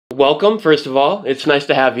welcome, first of all. It's nice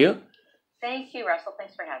to have you. Thank you, Russell.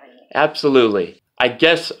 Thanks for having me. Absolutely. I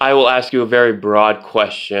guess I will ask you a very broad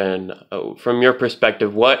question. From your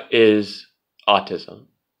perspective, what is autism?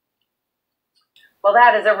 Well,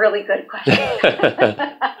 that is a really good question.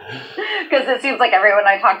 Because it seems like everyone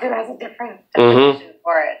I talk to has a different definition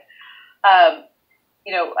for it.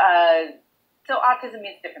 So autism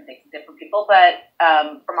means different things to different people, but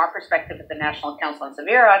from our perspective at the National Council on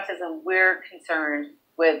Severe Autism, we're concerned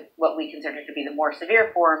with what we consider to be the more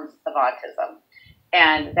severe forms of autism.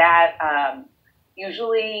 And that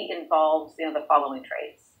usually involves, the following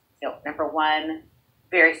traits. Number one,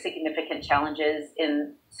 very significant challenges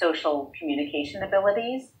in social communication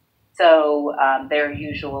abilities. So they're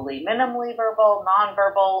usually minimally verbal,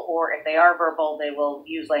 nonverbal, or if they are verbal, they will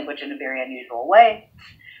use language in a very unusual way.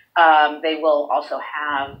 They will also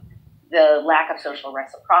have the lack of social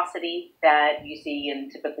reciprocity that you see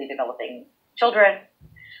in typically developing children.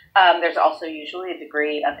 There's also usually a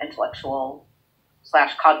degree of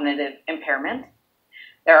intellectual/cognitive impairment.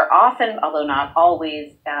 There are often, although not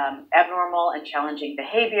always, abnormal and challenging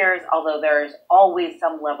behaviors, although there's always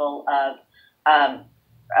some level of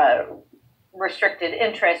restricted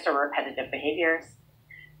interest or repetitive behaviors.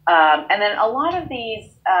 And then a lot of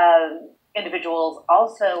these individuals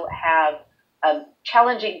also have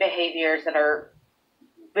challenging behaviors that are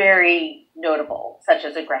very notable, such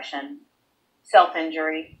as aggression,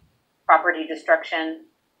 self-injury, property destruction,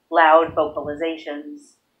 loud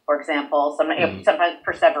vocalizations, for example, sometimes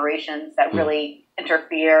perseverations that really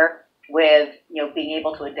interfere with being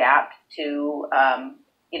able to adapt to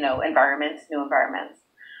new environments.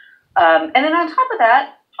 And then on top of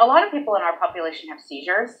that, a lot of people in our population have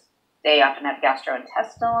seizures. They often have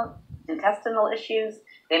gastrointestinal issues.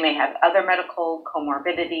 They may have other medical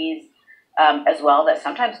comorbidities as well that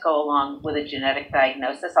sometimes go along with a genetic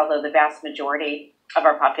diagnosis, although the vast majority of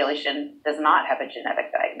our population does not have a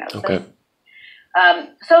genetic diagnosis. Okay.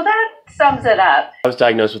 So that sums it up. I was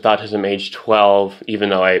diagnosed with autism age 12, even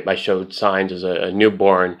though I showed signs as a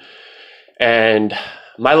newborn. And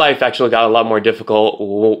my life actually got a lot more difficult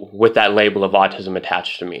with that label of autism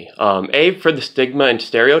attached to me. For the stigma and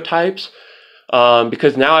stereotypes,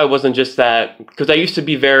 because now I wasn't just that, because I used to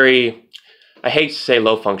be very, I hate to say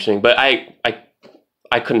low functioning, but I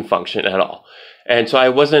couldn't function at all. And so I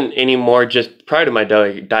wasn't anymore just prior to my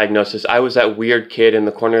diagnosis. I was that weird kid in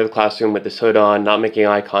the corner of the classroom with his hood on, not making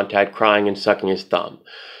eye contact, crying and sucking his thumb.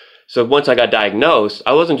 So once I got diagnosed,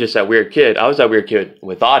 I wasn't just that weird kid. I was that weird kid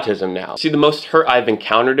with autism now. See, the most hurt I've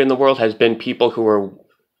encountered in the world has been people who are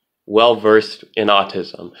well-versed in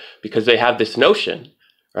autism because they have this notion,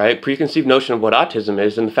 right? Preconceived notion of what autism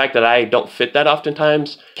is. And the fact that I don't fit that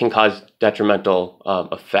oftentimes can cause detrimental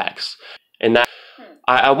effects. And that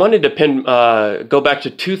I wanted to go back to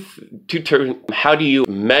two terms. How do you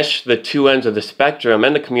mesh the two ends of the spectrum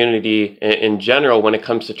and the community in general when it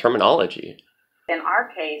comes to terminology? In our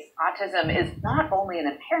case, autism is not only an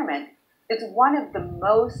impairment, it's one of the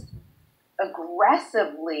most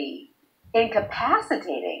aggressively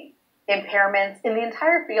incapacitating impairments in the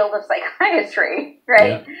entire field of psychiatry,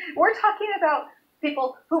 right? Yeah. We're talking about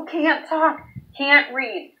people who can't talk, can't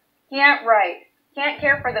read, can't write, can't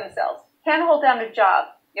care for themselves, can't hold down a job,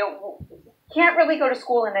 can't really go to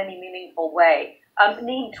school in any meaningful way,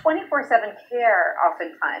 need 24/7 care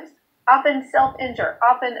oftentimes, often self-injure,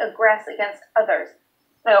 often aggress against others,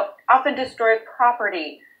 often destroy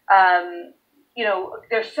property.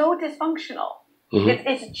 They're so dysfunctional.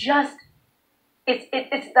 It's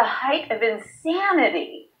the height of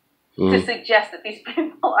insanity to suggest that these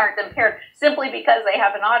people aren't impaired simply because they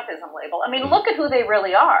have an autism label. I mean, look at who they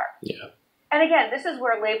really are. Yeah. And again, this is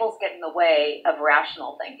where labels get in the way of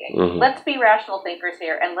rational thinking. Let's be rational thinkers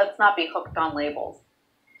here, and let's not be hooked on labels.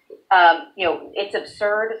 It's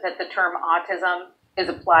absurd that the term autism is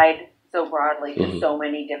applied so broadly to so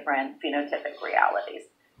many different phenotypic realities.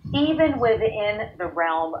 Even within the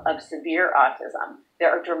realm of severe autism,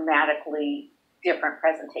 there are dramatically different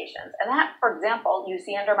presentations. And that, for example, you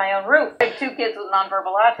see under my own roof. I have two kids with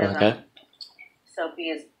nonverbal autism. Okay. Sophie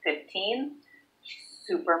is 15. She's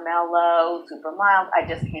super mellow, super mild. I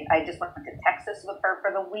just went to Texas with her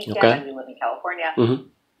for the weekend, and we live in California.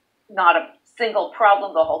 Not a single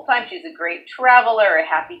problem the whole time. She's a great traveler, a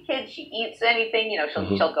happy kid. She eats anything,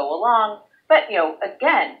 she'll go along. But,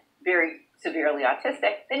 again, very severely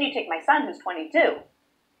autistic. Then you take my son who's 22.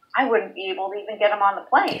 I wouldn't be able to even get him on the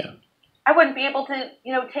plane. Yeah. I wouldn't be able to,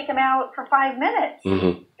 take him out for 5 minutes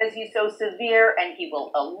because he's so severe, and he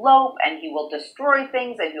will elope and he will destroy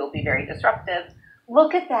things and he will be very disruptive.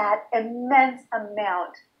 Look at that immense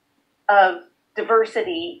amount of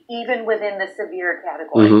diversity, even within the severe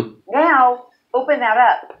category. Now, open that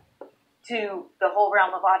up to the whole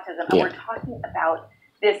realm of autism, and we're talking about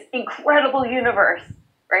this incredible universe,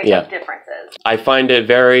 right, of differences. I find it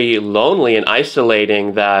very lonely and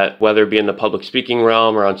isolating that whether it be in the public speaking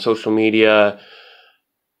realm or on social media,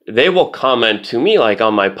 they will comment to me like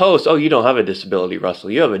on my post, oh, you don't have a disability,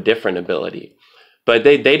 Russell, you have a different ability. But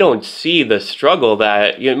they don't see the struggle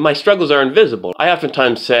that, my struggles are invisible. I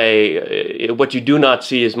oftentimes say what you do not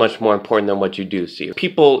see is much more important than what you do see.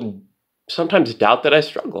 People sometimes doubt that I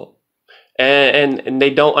struggle. And they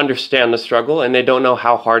don't understand the struggle, and they don't know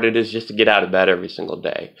how hard it is just to get out of bed every single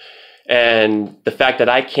day. And the fact that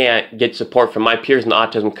I can't get support from my peers in the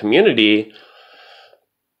autism community,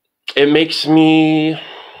 it makes me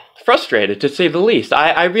frustrated, to say the least.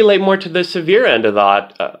 I relate more to the severe end of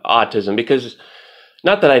the autism, because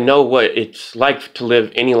not that I know what it's like to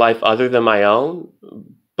live any life other than my own,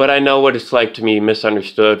 but I know what it's like to be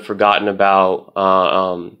misunderstood, forgotten about,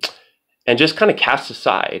 and just kind of cast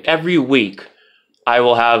aside. Every week, I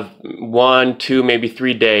will have 1, 2, maybe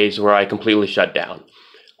 3 days where I completely shut down.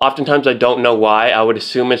 Oftentimes, I don't know why. I would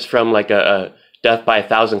assume it's from like a death by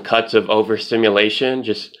 1,000 cuts of overstimulation,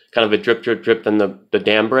 just kind of a drip, drip, drip, then the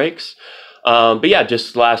dam breaks. But yeah,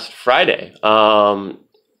 just last Friday,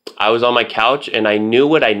 I was on my couch and I knew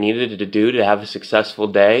what I needed to do to have a successful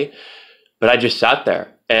day, but I just sat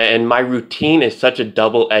there. And my routine is such a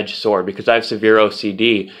double-edged sword because I have severe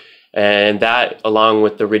OCD. And that, along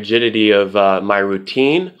with the rigidity of my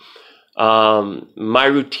routine,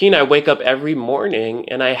 I wake up every morning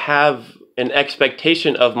and I have an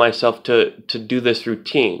expectation of myself to do this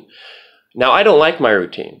routine. Now, I don't like my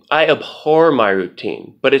routine. I abhor my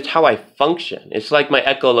routine, but it's how I function. It's like my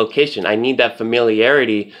echolocation. I need that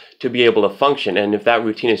familiarity to be able to function. And if that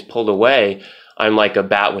routine is pulled away, I'm like a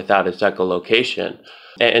bat without its echolocation.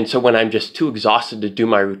 And so when I'm just too exhausted to do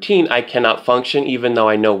my routine, I cannot function, even though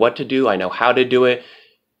I know what to do, I know how to do it.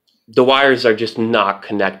 The wires are just not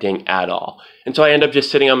connecting at all. And so I end up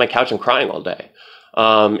just sitting on my couch and crying all day.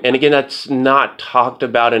 And again, that's not talked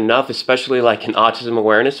about enough, especially like in Autism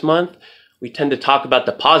Awareness Month. We tend to talk about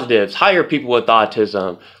the positives, hire people with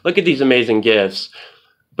autism, look at these amazing gifts.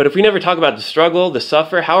 But if we never talk about the struggle, the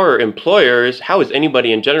suffer, how are employers, how is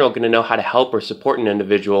anybody in general going to know how to help or support an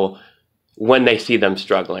individual when they see them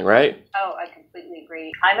struggling, right? Oh, I completely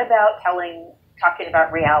agree. I'm about talking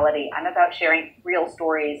about reality. I'm about sharing real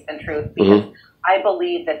stories and truth because I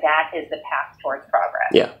believe that that is the path towards progress.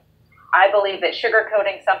 Yeah. I believe that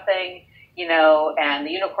sugarcoating something, and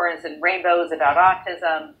the unicorns and rainbows about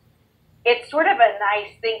autism, it's sort of a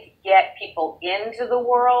nice thing to get people into the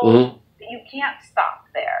world, but you can't stop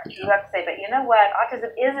there. You have to say, but you know what?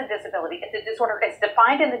 Autism is a disability. It's a disorder. It's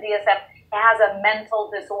defined in the DSM as a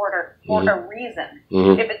mental disorder for a reason.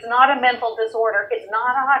 If it's not a mental disorder, it's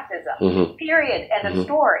not autism, period, end of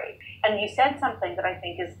story. And you said something that I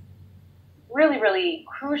think is really, really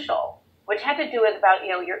crucial, which had to do with about,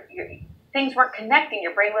 your things weren't connecting,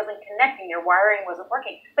 your brain wasn't connecting, your wiring wasn't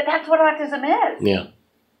working. But that's what autism is. Yeah.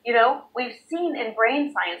 We've seen in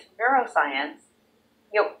brain science, neuroscience,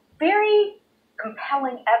 very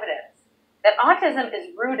compelling evidence that autism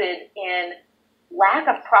is rooted in lack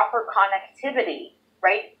of proper connectivity,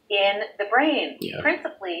 right, in the brain,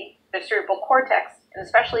 principally the cerebral cortex, and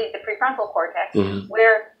especially the prefrontal cortex,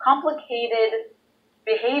 where complicated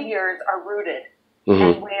behaviors are rooted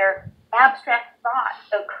and where abstract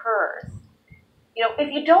thought occurs.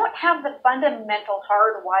 If you don't have the fundamental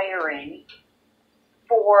hardwiring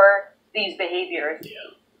for these behaviors,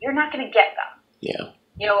 you're not going to get them. Yeah.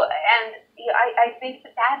 I think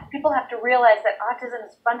that people have to realize that autism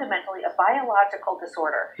is fundamentally a biological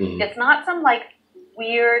disorder. It's not some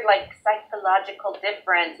weird psychological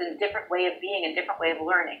difference and different way of being and different way of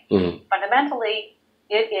learning. Fundamentally,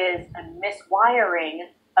 it is a miswiring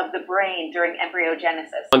of the brain during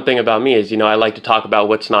embryogenesis. One thing about me is, I like to talk about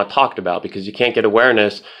what's not talked about, because you can't get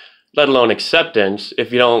awareness, let alone acceptance,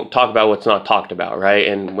 if you don't talk about what's not talked about, right?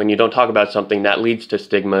 And when you don't talk about something, that leads to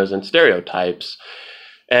stigmas and stereotypes.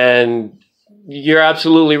 And you're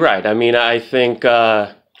absolutely right. I mean, I think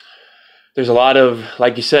there's a lot of,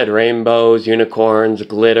 like you said, rainbows, unicorns,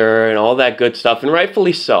 glitter, and all that good stuff, and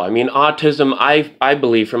rightfully so. I mean, autism, I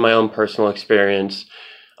believe from my own personal experience,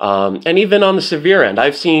 and even on the severe end,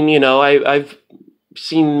 I've seen, I've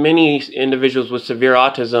seen many individuals with severe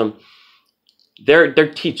autism. They're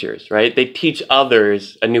teachers, right? They teach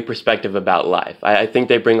others a new perspective about life. I think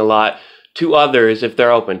they bring a lot to others if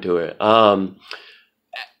they're open to it.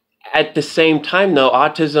 At the same time, though,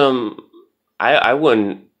 autism,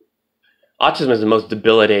 autism is the most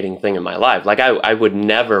debilitating thing in my life. I would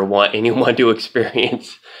never want anyone to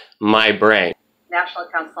experience my brain. National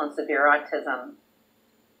Council on Severe Autism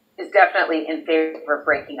is definitely in favor of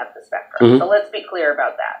breaking up the spectrum. So let's be clear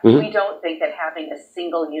about that. We don't think that having a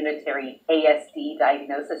single unitary ASD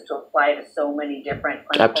diagnosis to apply to so many different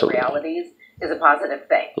clinical realities is a positive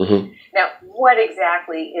thing. Now, what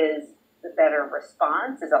exactly is the better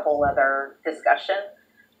response is a whole other discussion.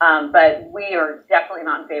 But we are definitely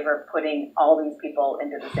not in favor of putting all these people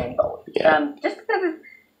into the same boat. Just because,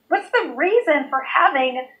 what's the reason for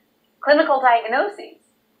having clinical diagnoses?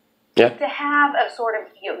 To have a sort of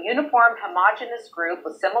uniform, homogeneous group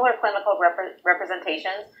with similar clinical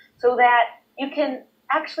representations so that you can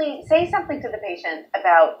actually say something to the patient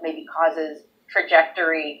about maybe causes,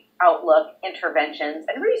 trajectory, outlook, interventions,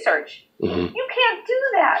 and research. You can't do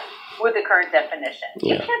that with the current definition.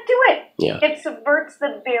 You can't do it. It subverts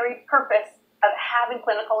the very purpose of having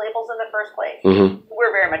clinical labels in the first place.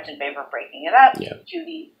 We're very much in favor of breaking it up.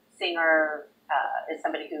 Judy Singer is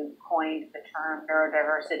somebody who coined the term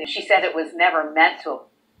neurodiversity. She said it was never meant to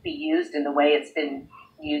be used in the way it's been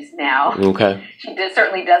used now. She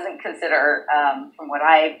certainly doesn't consider, from what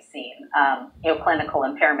I've seen, clinical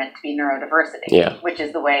impairment to be neurodiversity, which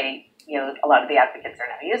is the way a lot of the advocates are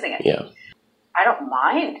now using it. I don't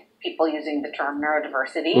mind people using the term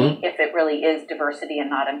neurodiversity if it really is diversity and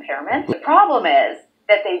not impairment. The problem is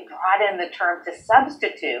that they brought in the term to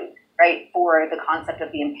substitute, for the concept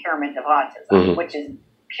of the impairment of autism, which is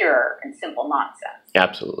pure and simple nonsense.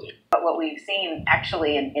 Absolutely. But what we've seen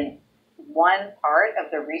actually in one part of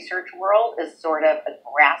the research world is sort of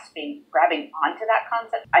grabbing onto that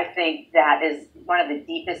concept. I think that is one of the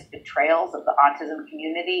deepest betrayals of the autism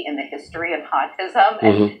community in the history of autism.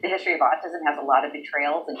 And the history of autism has a lot of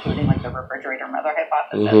betrayals, including like the refrigerator mother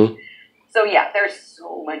hypothesis. So yeah, there's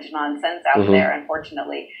so much nonsense out there,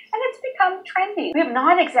 unfortunately. And it's become trendy. We have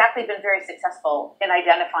not exactly been very successful in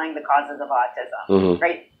identifying the causes of autism,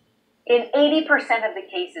 In 80% of the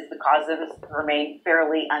cases, the causes remain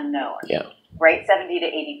fairly unknown, 70 to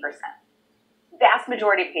 80%. Vast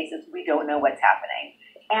majority of cases, we don't know what's happening.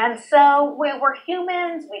 And so we're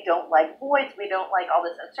humans, we don't like voids, we don't like all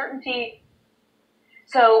this uncertainty.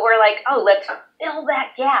 So we're like, oh, let's fill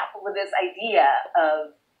that gap with this idea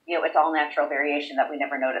of, it's all natural variation that we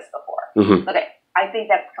never noticed before. Okay, I think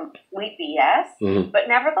that's complete BS, but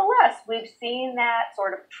nevertheless, we've seen that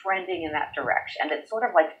sort of trending in that direction. It's sort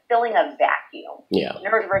of like filling a vacuum.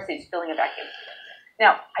 Neurodiversity is filling a vacuum.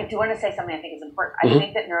 Now, I do want to say something I think is important. I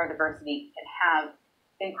think that neurodiversity can have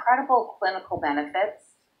incredible clinical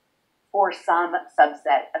benefits for some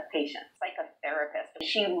subset of patients, like a therapist.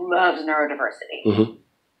 She loves neurodiversity.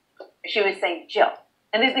 She was saying, Jill,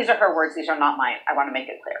 and these are her words, these are not mine. I want to make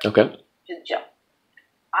it clear. She's Jill.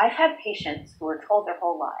 I've had patients who were told their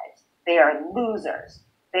whole lives they are losers,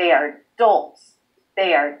 they are dolts,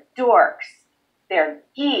 they are dorks, they're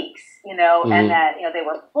geeks, and that, they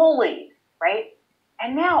were bullied,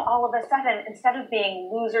 And now all of a sudden, instead of being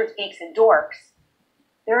losers, geeks, and dorks,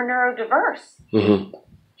 they're neurodiverse.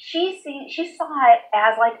 She saw it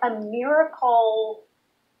as like a miracle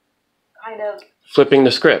kind of... Flipping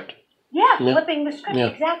the script. Flipping the script,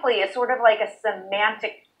 exactly. It's sort of like a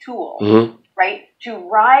semantic tool, to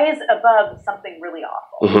rise above something really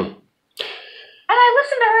awful. And I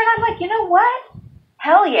listened to her and I'm like, you know what?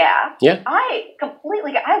 Hell yeah.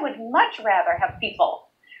 I would much rather have people,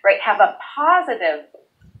 have a positive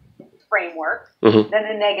framework than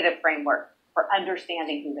a negative framework for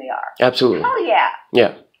understanding who they are. Absolutely. Hell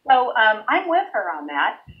yeah. So I'm with her on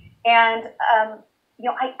that. And,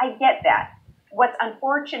 I get that. What's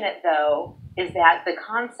unfortunate, though, is that the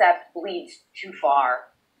concept bleeds too far,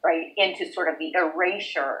 into sort of the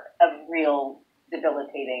erasure of real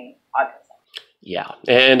debilitating autism.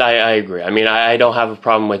 And I agree. I mean, I don't have a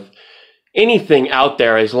problem with anything out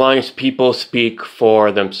there as long as people speak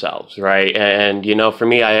for themselves, And, for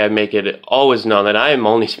me, I make it always known that I am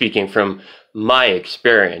only speaking from my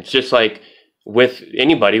experience. Just like with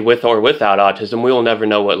anybody, with or without autism, we will never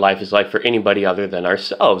know what life is like for anybody other than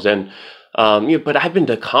ourselves. And but I've been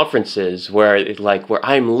to conferences where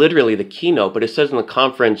I'm literally the keynote, but it says in the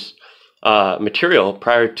conference material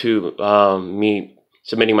prior to me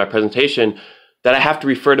submitting my presentation that I have to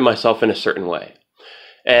refer to myself in a certain way.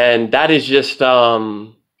 And that is just, I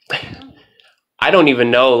don't even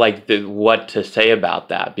know what to say about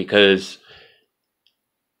that, because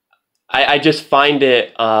I just find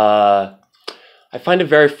it, I find it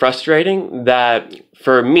very frustrating that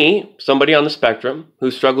for me, somebody on the spectrum who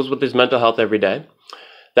struggles with his mental health every day,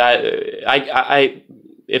 that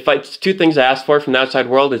if it's two things I ask for from the outside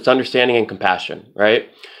world, it's understanding and compassion,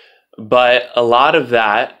 But a lot of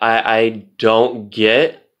that I don't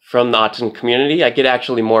get from the autism community. I get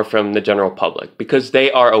actually more from the general public, because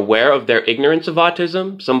they are aware of their ignorance of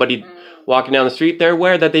autism. Somebody walking down the street, they're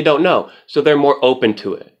aware that they don't know. So they're more open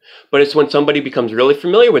to it. But it's when somebody becomes really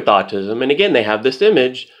familiar with autism, and again, they have this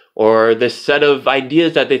image or this set of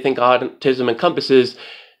ideas that they think autism encompasses,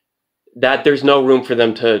 that there's no room for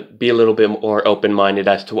them to be a little bit more open-minded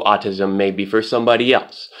as to what autism may be for somebody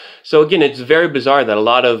else. So again, it's very bizarre that a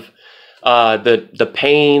lot of the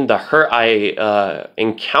pain, the hurt I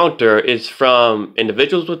encounter is from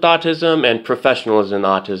individuals with autism and professionals in the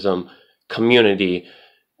autism community.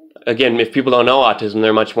 Again, if people don't know autism,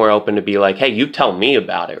 they're much more open to be like, hey, you tell me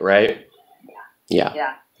about it, right? Yeah.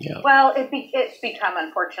 Well, it's become,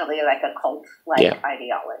 unfortunately, like a cult-like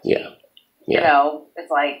ideology. Yeah. You know,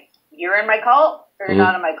 it's like, you're in my cult or you're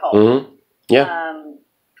not in my cult.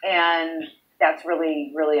 And that's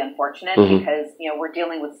really, really unfortunate because, you know, we're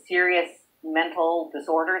dealing with serious mental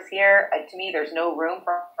disorders here. To me, there's no room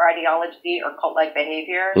for ideology or cult-like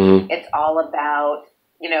behavior. It's all about,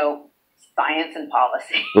 you know, science and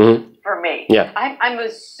policy for me. I'm a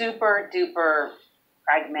super duper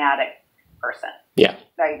pragmatic person.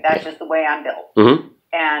 Like, that's just the way I'm built.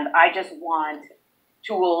 And I just want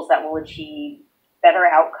tools that will achieve better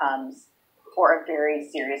outcomes for a very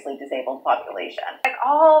seriously disabled population. Like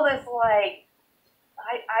all this like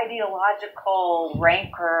ideological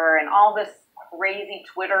rancor and all this crazy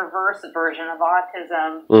Twitterverse version of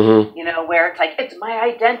autism, you know, where it's like, it's my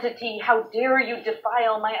identity, how dare you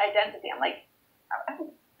defile my identity. I'm like, I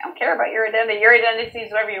don't care about your identity. Your identity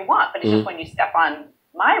is whatever you want, but it's just when you step on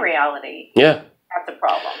my reality, that's a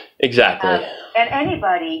problem. Exactly. And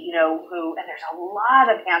anybody, you know, and there's a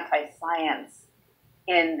lot of anti-science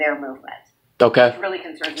in their movement. Okay. Which really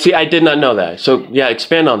concerns me. See, I did not know that. So, yeah,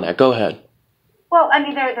 expand on that. Go ahead. Well, I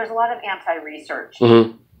mean, there's a lot of anti-research,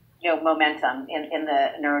 you know, momentum in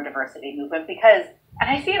the neurodiversity movement because, and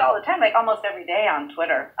I see it all the time, like almost every day on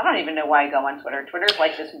Twitter. I don't even know why I go on Twitter. Twitter's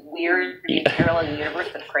like this weird parallel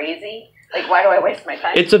universe of crazy. Like, why do I waste my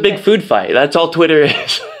time? It's a big food fight. That's all Twitter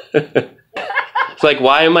is. It's like,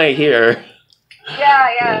 why am I here?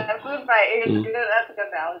 Yeah, food fight. That's a good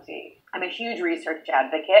analogy. I'm a huge research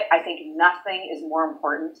advocate. I think nothing is more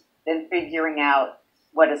important than figuring out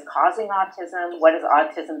what is causing autism, what is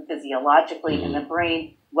autism physiologically in the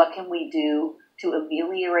brain, what can we do to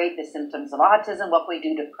ameliorate the symptoms of autism, what can we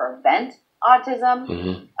do to prevent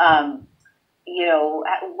autism, you know,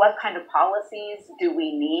 what kind of policies do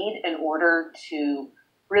we need in order to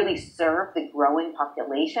really serve the growing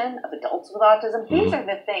population of adults with autism. These are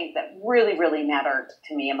the things that really, really matter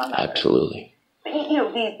to me, among others. Absolutely. But, you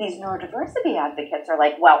know, these neurodiversity advocates are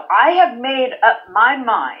like, well, I have made up my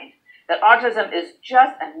mind that autism is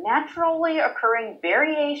just a naturally occurring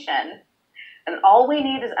variation, and all we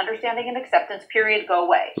need is understanding and acceptance, period, go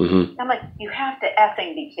away. I'm like, you have to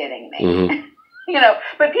effing be kidding me. You know,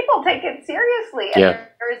 but people take it seriously, and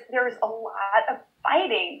there's a lot of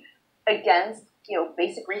fighting against, you know,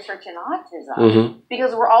 basic research in autism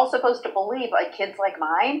because we're all supposed to believe, like kids like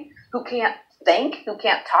mine who can't think, who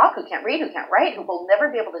can't talk, who can't read, who can't write, who will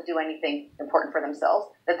never be able to do anything important for themselves,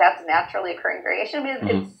 that's naturally occurring variation. I mean,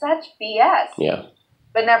 it's such BS.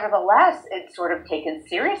 But nevertheless, it's sort of taken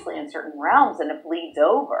seriously in certain realms, and it bleeds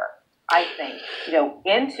over, I think, you know,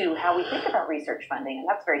 into how we think about research funding, and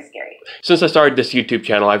that's very scary. Since I started this YouTube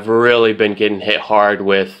channel, I've really been getting hit hard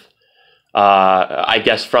with, I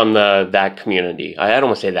guess, from that community. I don't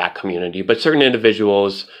want to say that community, but certain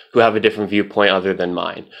individuals who have a different viewpoint other than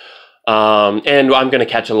mine. And I'm going to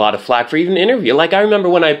catch a lot of flack for even interview. Like, I remember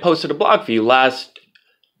when I posted a blog for you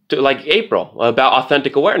like April, about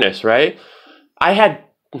authentic awareness, right? I had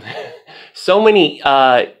so many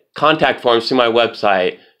contact forms to my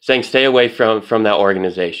website saying stay away from that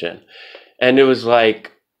organization. And it was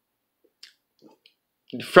like,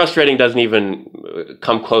 frustrating doesn't even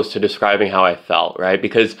come close to describing how I felt, right?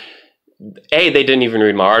 Because they didn't even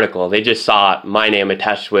read my article. They just saw my name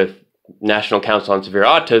attached with National Council on Severe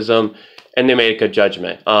Autism, and they made a good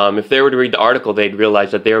judgment. If they were to read the article, they'd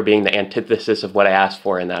realize that they were being the antithesis of what I asked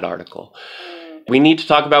for in that article. We need to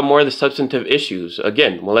talk about more of the substantive issues.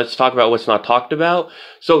 Again, well, let's talk about what's not talked about.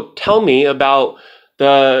 So tell me about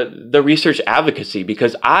the research advocacy,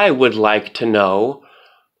 because I would like to know,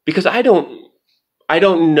 because I don't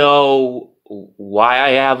know why I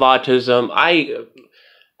have autism.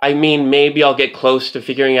 I mean, maybe I'll get close to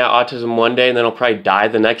figuring out autism one day and then I'll probably die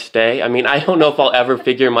the next day. I mean, I don't know if I'll ever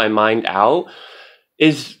figure my mind out.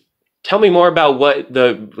 Tell me more about what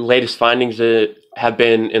the latest findings have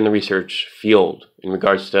been in the research field in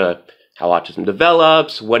regards to how autism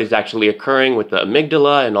develops, what is actually occurring with the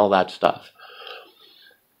amygdala and all that stuff.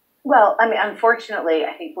 Well, I mean, unfortunately,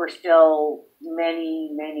 I think we're still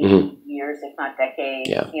many years, if not decades,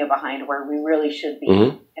 behind where we really should be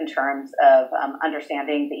in terms of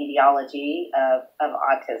understanding the etiology of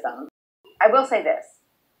autism. I will say this.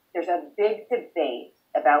 There's a big debate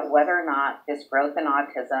about whether or not this growth in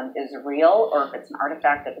autism is real or if it's an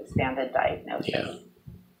artifact of expanded diagnosis. Yeah.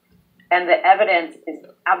 And the evidence is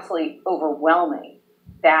absolutely overwhelming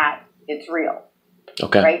that it's real.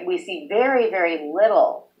 Okay. Right? We see very, very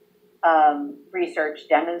little research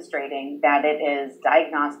demonstrating that it is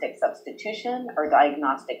diagnostic substitution or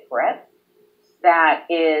diagnostic breadth that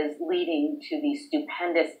is leading to these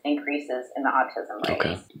stupendous increases in the autism rates.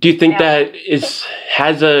 Okay. Do you think that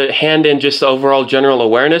has a hand in just overall general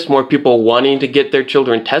awareness, more people wanting to get their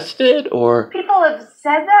children tested, or? People have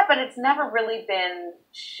said that, but it's never really been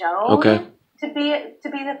shown to be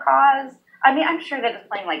the cause. I mean, I'm sure that it's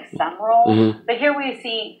playing like some role, but here we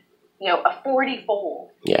see, a 40-fold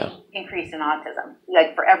increase in autism.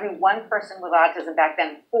 Like for every one person with autism back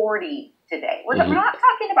then, 40 today. We're not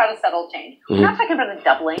talking about a subtle change. We're not talking about a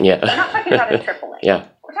doubling. Yeah. We're not talking about a tripling.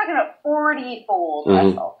 We're talking about 40-fold,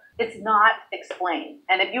 Russell. It's not explained.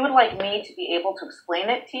 And if you would like me to be able to explain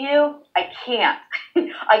it to you, I can't.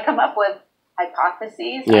 I come up with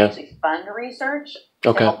hypotheses. I actually fund research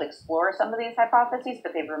to help explore some of these hypotheses,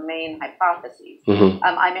 but they remain hypotheses.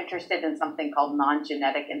 I'm interested in something called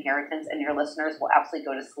non-genetic inheritance, and your listeners will absolutely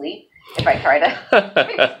go to sleep if I try to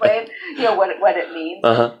explain, what it means.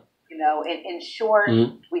 In short,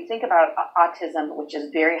 we think about autism, which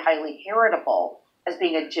is very highly heritable, as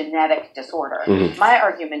being a genetic disorder. My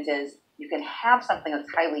argument is you can have something that's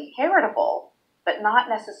highly heritable, but not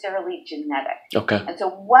necessarily genetic. Okay. And so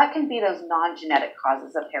what can be those non-genetic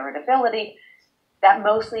causes of heritability? That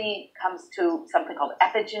mostly comes to something called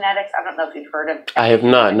epigenetics. I don't know if you've heard of it. I have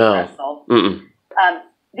not, no.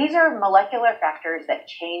 These are molecular factors that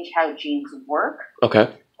change how genes work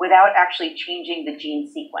without actually changing the gene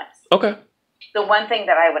sequence. Okay. The one thing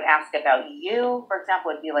that I would ask about you, for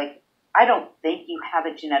example, would be like, I don't think you have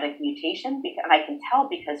a genetic mutation, and I can tell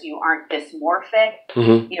because you aren't dysmorphic.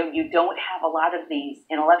 You don't have a lot of these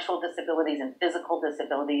intellectual disabilities and physical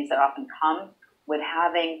disabilities that often come with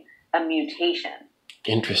having a mutation.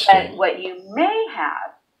 Interesting. And what you may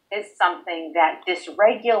have is something that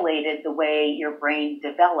dysregulated the way your brain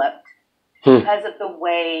developed because of the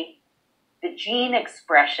way the gene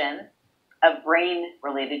expression of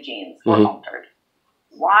brain-related genes were altered.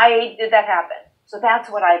 Why did that happen? So that's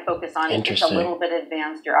what I focus on. If it's a little bit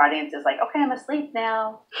advanced, your audience is like, okay, I'm asleep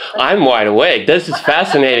now. I'm wide awake. This is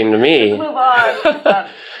fascinating to me. Let's move on. But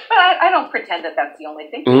I don't pretend that that's the only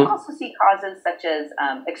thing. You also see causes such as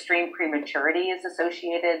extreme prematurity is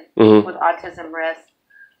associated with autism risk.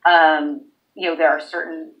 There are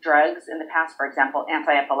certain drugs in the past, for example,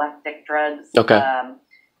 anti-epileptic drugs,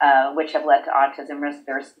 which have led to autism risk.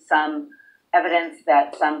 There's some evidence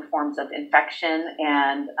that some forms of infection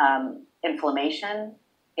and inflammation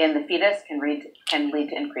in the fetus can lead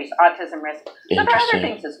to increased autism risk. So there are other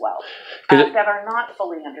things as well that are not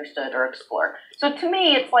fully understood or explored. So to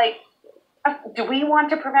me, it's like, do we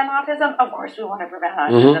want to prevent autism? Of course we want to prevent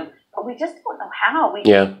autism, but we just don't know how.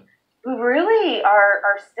 We really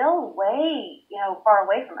are still way, far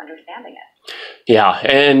away from understanding it. Yeah,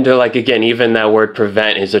 and again, even that word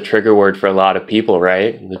 "prevent" is a trigger word for a lot of people,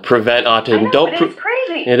 right? Prevent autism. It's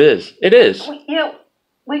crazy. It is. It is.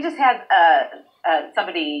 We just had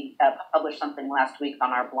somebody publish something last week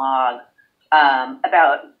on our blog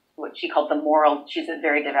about what she called the moral. She's a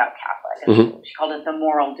very devout Catholic, and she called it the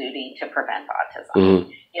moral duty to prevent autism.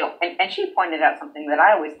 And she pointed out something that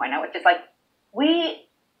I always point out, which is like we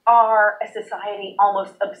are a society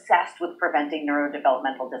almost obsessed with preventing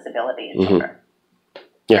neurodevelopmental disability in children.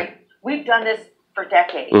 Right? We've done this for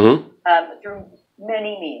decades through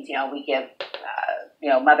many means. We give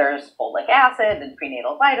mothers folic acid and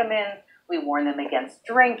prenatal vitamins. We warn them against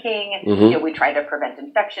drinking. We try to prevent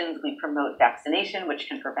infections. We promote vaccination, which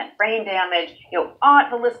can prevent brain damage.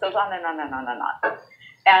 The list goes on and on and on and on.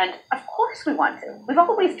 And of course we want to. We've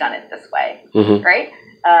always done it this way, right?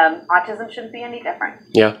 Autism shouldn't be any different.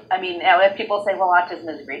 Yeah. I mean, now if people say, well, autism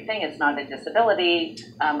is a great thing, it's not a disability,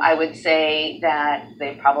 I would say that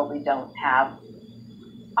they probably don't have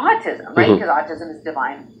autism, right? Because autism is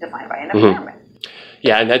defined by an impairment.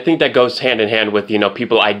 Yeah, and I think that goes hand in hand with,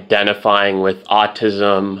 people identifying with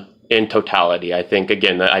autism in totality. I think,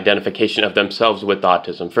 again, the identification of themselves with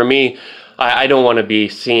autism. For me, I don't want to be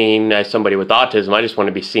seen as somebody with autism. I just want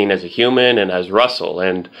to be seen as a human and as Russell.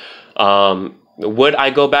 And would I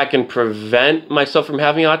go back and prevent myself from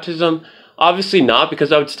having autism? Obviously not,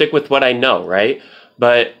 because I would stick with what I know, right?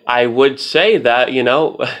 But I would say that,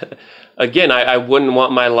 again, I wouldn't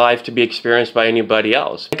want my life to be experienced by anybody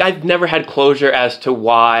else. Like, I've never had closure as to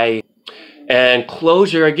why. And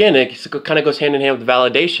closure, again, it kind of goes hand in hand with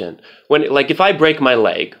validation. When, like, if I break my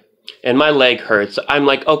leg and my leg hurts, I'm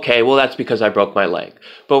like, okay, well, that's because I broke my leg.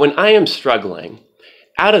 But when I am struggling,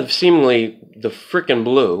 out of seemingly the frickin'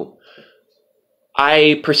 blue,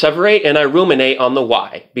 I perseverate and I ruminate on the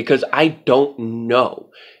why, because I don't know.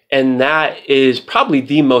 And that is probably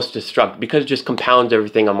the most destructive, because it just compounds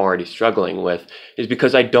everything I'm already struggling with, is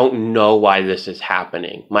because I don't know why this is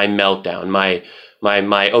happening. My meltdown, my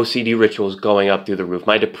OCD rituals going up through the roof,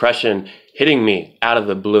 my depression hitting me out of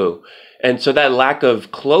the blue. And so that lack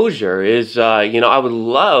of closure is, I would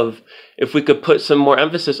love if we could put some more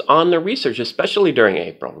emphasis on the research, especially during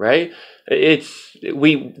April, right?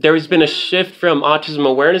 There has been a shift from Autism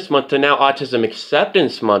Awareness Month to now Autism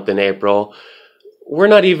Acceptance Month in April. We're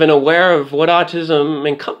not even aware of what autism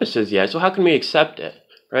encompasses yet, so how can we accept it,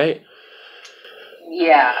 right?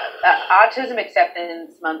 Yeah, Autism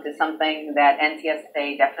Acceptance Month is something that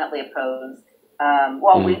NCSA definitely opposed.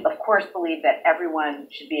 We of course believe that everyone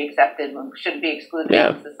should be accepted, shouldn't be excluded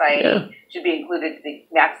from society, should be included to the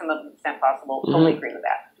maximum extent possible. Totally agree with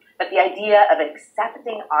that. But the idea of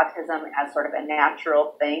accepting autism as sort of a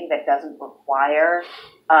natural thing that doesn't require,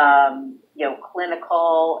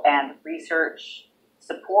 clinical and research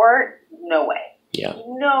support, no way. Yeah.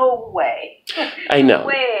 No way. I know.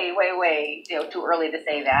 Way, too early to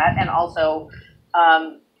say that. And also,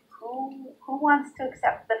 who wants to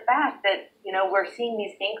accept the fact that, we're seeing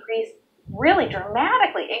these really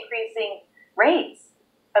dramatically increasing rates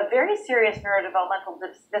of very serious neurodevelopmental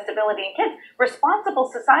disability in kids? Responsible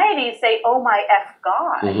societies say, oh my F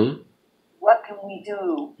God, what can we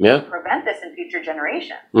do to prevent this in future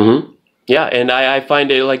generations? Yeah, and I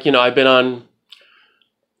find it I've been on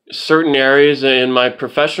certain areas in my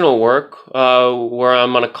professional work where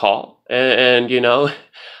I'm on a call and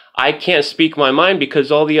I can't speak my mind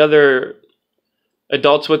because all the other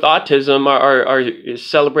adults with autism are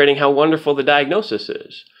celebrating how wonderful the diagnosis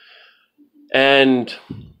is. And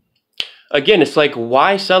again, it's like,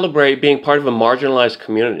 why celebrate being part of a marginalized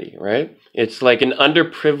community, right? It's like an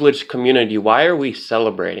underprivileged community. Why are we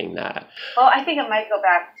celebrating that? Well, I think it might go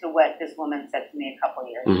back to what this woman said to me a couple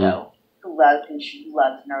years ago, she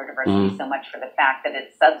loves neurodiversity so much for the fact that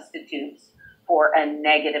it substitutes for a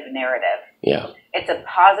negative narrative. Yeah. It's a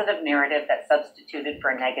positive narrative that's substituted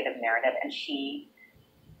for a negative narrative, and she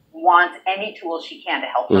wants any tool she can to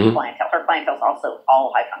help her clientele. Her clientele is also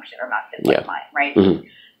all high function or not kids like mine, right?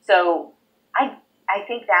 So I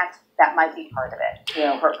think that might be part of it,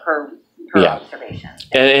 her observation.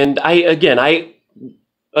 And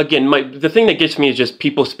the thing that gets me is just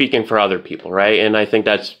people speaking for other people, right? And I think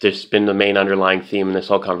that's just been the main underlying theme in this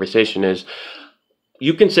whole conversation is,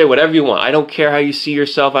 you can say whatever you want. I don't care how you see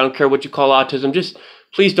yourself. I don't care what you call autism. Just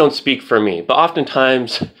please don't speak for me. But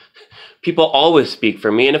oftentimes, people always speak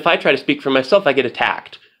for me. And if I try to speak for myself, I get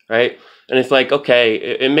attacked, right? And it's like, okay,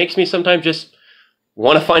 it makes me sometimes just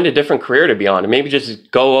want to find a different career to be on. And maybe just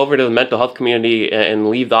go over to the mental health community and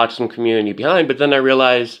leave the autism community behind. But then I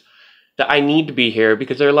realize that I need to be here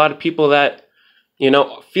because there are a lot of people that,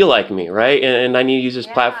 feel like me, right? And I need to use this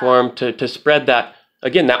platform to spread that,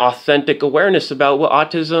 again, that authentic awareness about what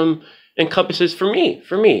autism encompasses for me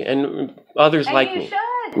and others and like me.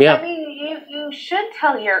 Should. Yeah. I mean, you should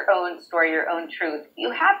tell your own story, your own truth.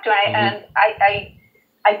 You have to. And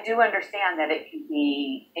I do understand that it can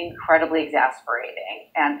be incredibly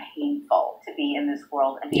exasperating and painful to be in this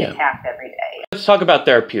world and be attacked every day. Let's talk about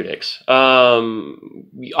therapeutics.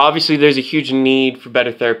 Obviously, there's a huge need for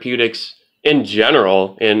better therapeutics in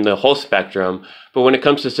general in the whole spectrum. But when it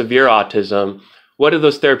comes to severe autism, what do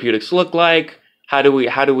those therapeutics look like? How do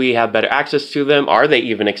we have better access to them? Are they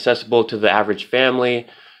even accessible to the average family?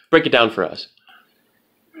 Break it down for us.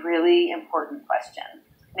 Really important question.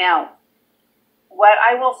 Now, what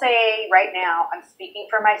I will say right now, I'm speaking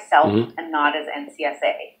for myself and not as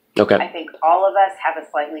NCSA. Okay. I think all of us have a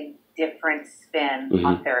slightly different spin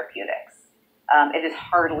on therapeutics. It is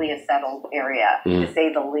hardly a settled area, to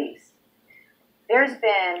say the least. There's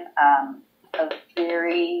been a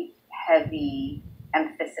very heavy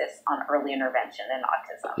emphasis on early intervention in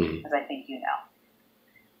autism, as I think you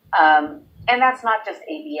know. And that's not just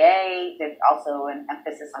ABA. There's also an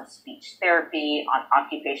emphasis on speech therapy, on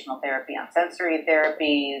occupational therapy, on sensory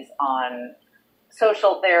therapies, on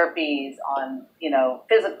social therapies, on,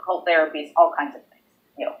 physical therapies, all kinds of things.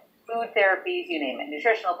 Food therapies, you name it,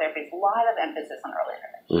 nutritional therapies, a lot of emphasis on early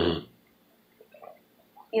intervention.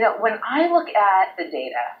 When I look at the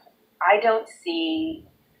data, I don't see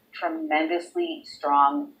tremendously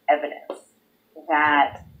strong evidence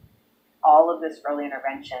that all of this early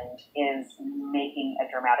intervention is making a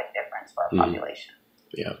dramatic difference for our population.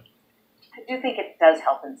 Yeah. I do think it does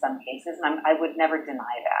help in some cases, and I would never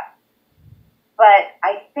deny that. But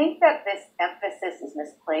I think that this emphasis is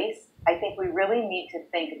misplaced. I think we really need to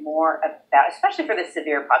think more about, especially for the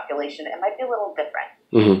severe population, it might be a little different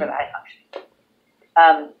for the high function.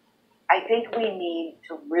 I think we need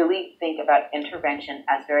to really think about intervention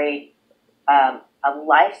as very a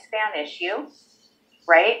lifespan issue,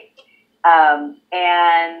 right?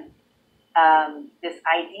 This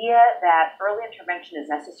idea that early intervention is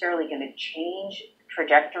necessarily going to change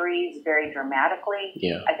trajectories very dramatically,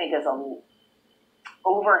 I think is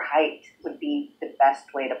overhyped would be the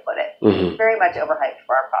best way to put it. Very much overhyped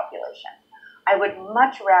for our population. I would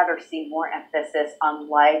much rather see more emphasis on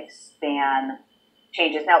lifespan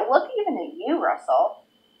changes. Now, look even at you, Russell.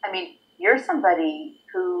 I mean, you're somebody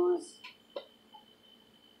whose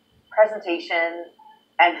presentation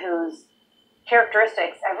and whose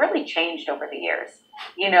characteristics have really changed over the years.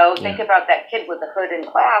 Think about that kid with the hood in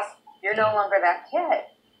class. You're no longer that kid.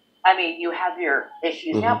 I mean, you have your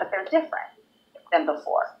issues now, but they're different than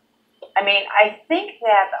before. I mean, I think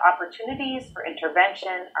that the opportunities for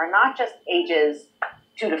intervention are not just ages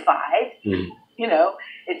 2 to 5.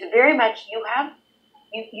 It's very much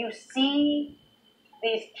you see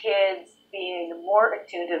these kids being more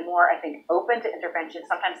attuned and more, I think, open to intervention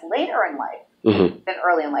sometimes later in life than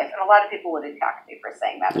early in life. And a lot of people would attack me for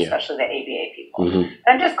saying that, especially the ABA people. And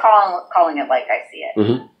I'm just calling it like I see it.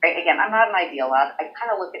 Right? Again, I'm not an ideologue. I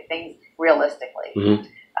kind of look at things realistically.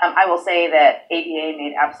 I will say that ABA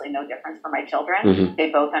made absolutely no difference for my children. They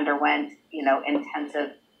both underwent,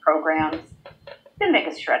 intensive programs. Didn't make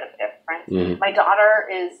a shred of difference. My daughter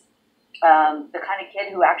is the kind of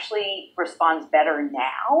kid who actually responds better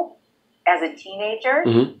now as a teenager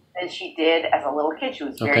than she did as a little kid. She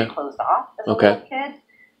was very closed off as a little kid.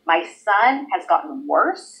 My son has gotten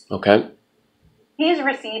worse. He's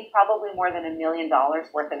received probably more than $1 million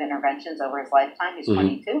worth of interventions over his lifetime. He's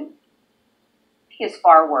 22. He is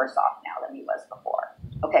far worse off now than he was before.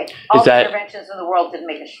 All the interventions in the world didn't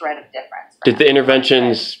make a shred of difference. Did the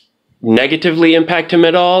interventions negatively impact him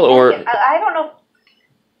at all, or I don't know.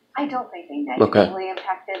 I don't think they negatively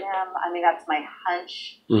impacted him. I mean, that's my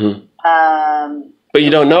hunch. But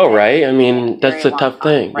you don't know, right? I mean, that's a tough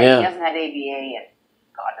thing. Right? He hasn't had ABA in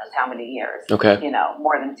God knows how many years.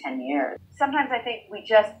 More than 10 years. Sometimes I think we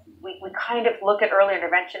kind of look at early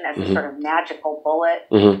intervention as a sort of magical bullet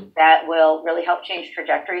that will really help change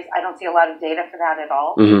trajectories. I don't see a lot of data for that at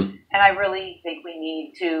all. And I really think we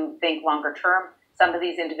need to think longer term. Some of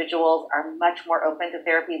these individuals are much more open to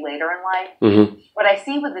therapy later in life. What I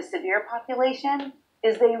see with the severe population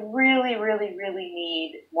is they really, really, really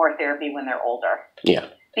need more therapy when they're older.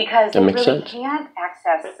 Because they really can't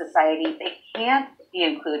access society. They can't be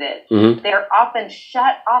included. They're often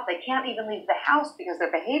shut off. They can't even leave the house because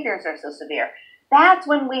their behaviors are so severe. That's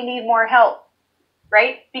when we need more help,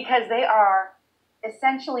 right? Because they are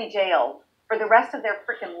essentially jailed for the rest of their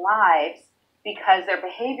freaking lives because their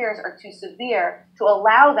behaviors are too severe to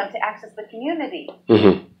allow them to access the community.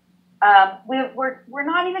 We're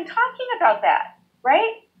not even talking about that,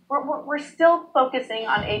 right? We're still focusing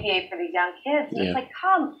on ABA for these young kids. And it's like,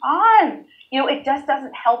 come on. It just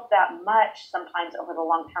doesn't help that much sometimes over the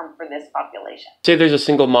long term for this population. Say there's a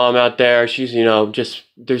single mom out there. She's,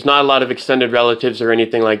 there's not a lot of extended relatives or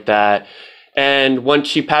anything like that. And once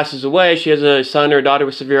she passes away, she has a son or daughter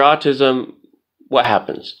with severe autism. What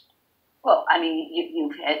happens? Well, I mean,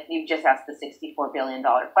 you've just asked the $64 billion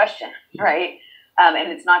question, right?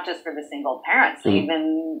 And it's not just for the single parents, even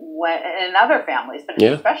in other families, but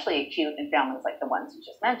it's especially acute in families like the ones you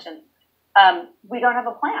just mentioned. We don't have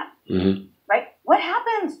a plan, right? What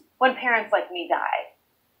happens when parents like me die?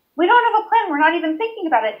 We don't have a plan. We're not even thinking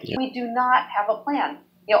about it. We do not have a plan.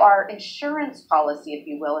 Our insurance policy, if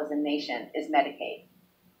you will, as a nation is Medicaid,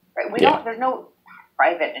 right? There's no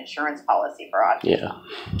private insurance policy for autism.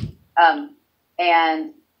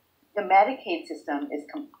 And the Medicaid system is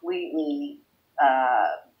completely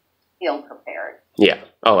ill-prepared.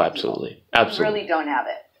 Oh, absolutely. We really don't have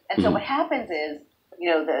it. And so what happens is,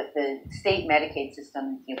 the state Medicaid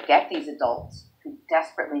system, you get these adults who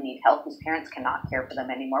desperately need help, whose parents cannot care for them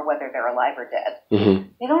anymore, whether they're alive or dead.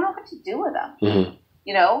 They don't know what to do with them.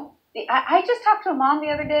 I just talked to a mom the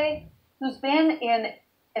other day who's been in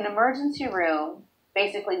an emergency room,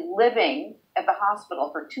 basically living at the hospital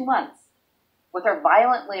for 2 months with her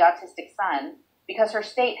violently autistic son because her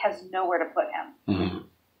state has nowhere to put him.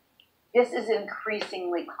 This is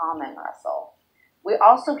increasingly common, Russell. We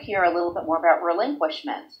also hear a little bit more about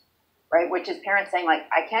relinquishment, right? Which is parents saying, like,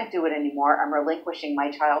 I can't do it anymore. I'm relinquishing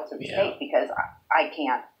my child to the state because I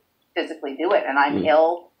can't physically do it, and I'm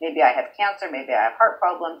ill. Maybe I have cancer. Maybe I have heart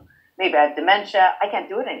problems. Maybe I have dementia. I can't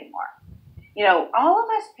do it anymore. You know, all of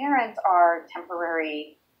us parents are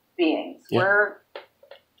temporary beings. Yeah. We're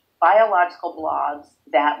biological blobs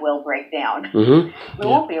that will break down. We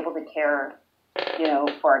won't be able to care, you know,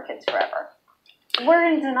 for our kids forever. We're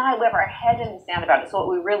in denial. We have our head in the sand about it. So what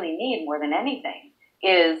we really need more than anything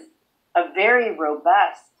is a very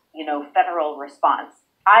robust, you know, federal response.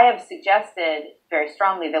 I have suggested very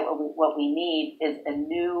strongly that what we need is a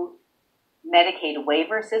new Medicaid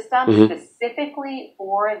waiver system specifically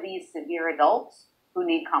for these severe adults who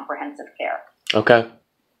need comprehensive care. Okay.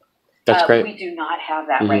 That's great. We do not have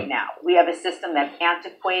that right now. We have a system that's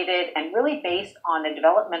antiquated and really based on a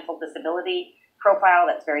developmental disability profile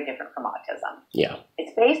that's very different from autism. Yeah.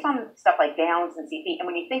 It's based on stuff like Downs and CP. And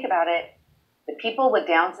when you think about it, the people with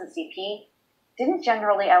Downs and CP didn't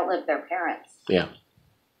generally outlive their parents. Yeah.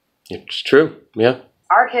 It's true. Yeah.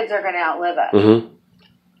 Our kids are going to outlive us.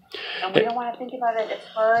 And we don't want to think about it. It's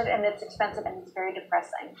hard and it's expensive and it's very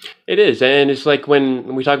depressing. It is. And it's like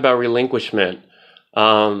when we talk about relinquishment,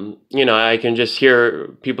 you know, I can just hear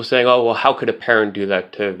people saying, oh, well, how could a parent do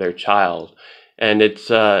that to their child? And it's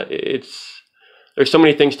there's so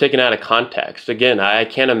many things taken out of context. Again, I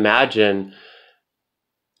can't imagine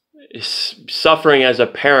suffering as a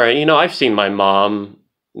parent. You know, I've seen my mom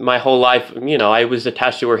my whole life. You know, I was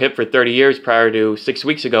attached to her hip for 30 years prior to 6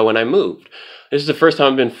 weeks ago when I moved. This is the first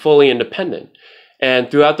time I've been fully independent. And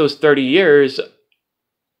throughout those 30 years,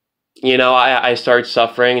 you know, I started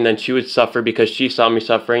suffering, and then she would suffer because she saw me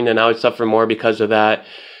suffering, and I would suffer more because of that.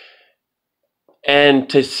 And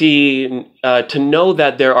to see, to know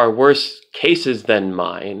that there are worse cases than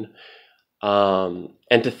mine, and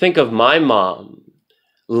to think of my mom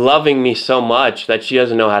loving me so much that she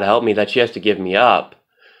doesn't know how to help me, that she has to give me up,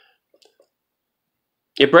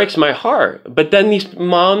 it breaks my heart. But then these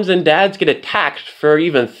moms and dads get attacked for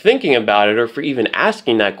even thinking about it or for even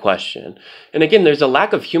asking that question. And again, there's a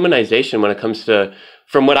lack of humanization when it comes to,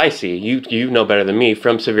 from what I see, you know better than me,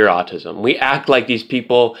 from severe autism. We act like these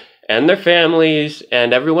people and their families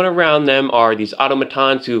and everyone around them are these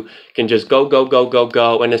automatons who can just go.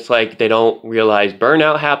 And it's like they don't realize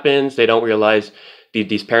burnout happens. They don't realize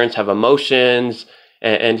these parents have emotions.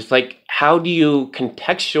 And it's like, how do you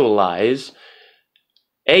contextualize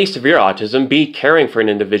A, severe autism, B, caring for an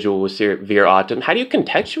individual with severe autism? How do you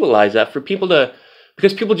contextualize that for people to,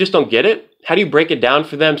 because people just don't get it? How do you break it down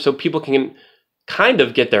for them so people can kind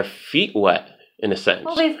of get their feet wet in a sense?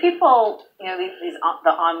 Well, these people, you know,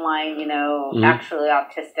 the online, you know, actually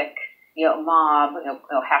autistic, you know, mob, you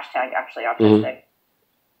know, hashtag actually autistic,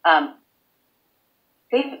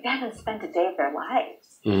 they haven't spent a day of their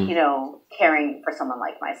lives, you know, caring for someone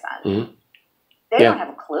like my son. They don't have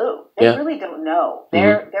a clue. They really don't know.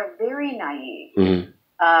 They're very naive.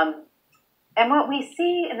 And what we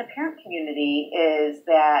see in the parent community is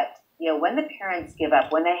that, you know, when the parents give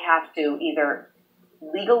up, when they have to either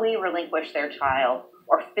legally relinquish their child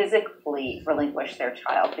or physically relinquish their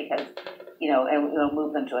child because, you know, and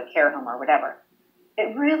move them to a care home or whatever,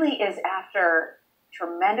 it really is after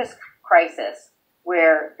tremendous crisis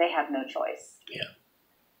where they have no choice. Yeah.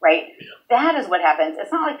 Right? Yeah. That is what happens.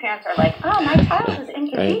 It's not like parents are like, oh, my child is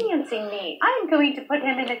inconveniencing me. I'm going to put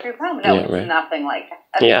him in a group home. No, it's nothing like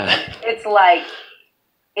that. Yeah. It's like,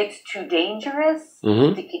 it's too dangerous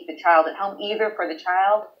to keep the child at home, either for the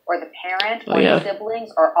child or the parent or the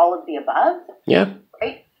siblings or all of the above. Yeah.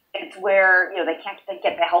 Right? It's where, you know, they can't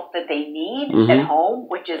get the help that they need at home,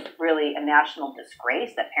 which is really a national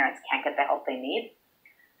disgrace that parents can't get the help they need.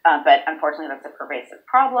 But unfortunately, that's a pervasive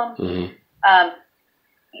problem.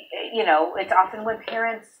 You know, it's often when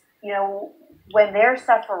parents, you know, when they're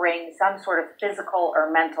suffering some sort of physical or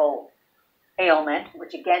mental ailment,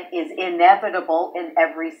 which again is inevitable in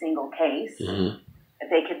every single case,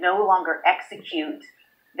 they could no longer execute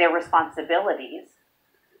their responsibilities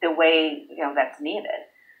the way, you know, that's needed.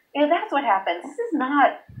 You know, that's what happens. This is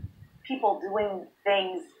not people doing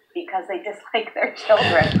things because they dislike their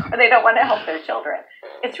children or they don't want to help their children.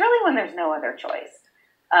 It's really when there's no other choice.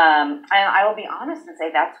 And I will be honest and say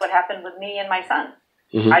that's what happened with me and my son.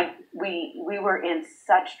 We were in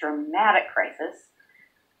such dramatic crisis,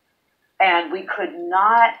 and we could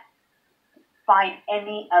not find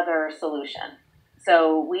any other solution.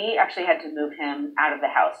 So we actually had to move him out of the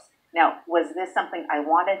house. Now, was this something I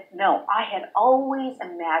wanted? No, I had always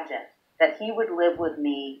imagined that he would live with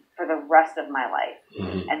me for the rest of my life,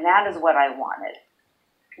 and that is what I wanted.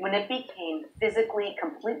 When it became physically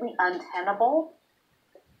completely untenable,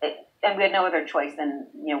 and we had no other choice than,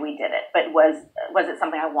 you know, we did it. But was it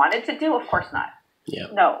something I wanted to do? Of course not. Yeah.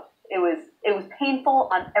 No, it was painful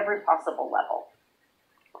on every possible level.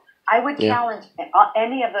 I would challenge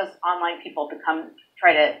any of those online people to come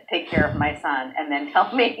try to take care of my son and then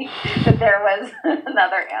tell me that there was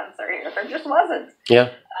another answer here. There just wasn't. Yeah.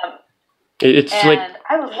 It's and like,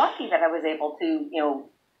 I was lucky that I was able to,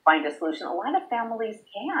 find a solution. A lot of families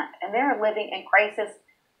can't, and they're living in crisis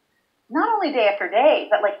not only day after day,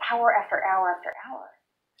 but like hour after hour after hour.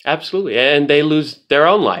 absolutely. And they lose their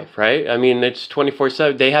own life, right? I mean, it's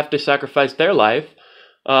 24/7. They have to sacrifice their life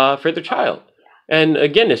for their child. And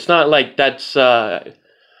again, it's not like that's, I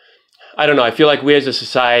don't know. I feel like we as a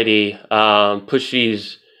society push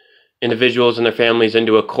these individuals and their families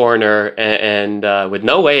into a corner and with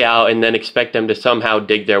no way out, and then expect them to somehow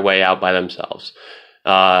dig their way out by themselves.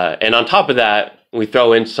 And on top of that, we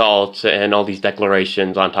throw insults and all these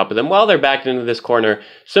declarations on top of them while they're backed into this corner,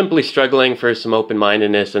 simply struggling for some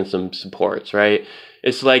open-mindedness and some supports, right?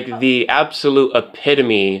 It's like the absolute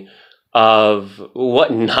epitome of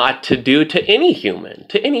what not to do to any human,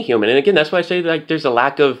 And again, that's why I say like there's a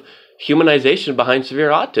lack of humanization behind severe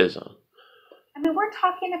autism. I mean, we're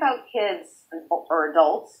talking about kids or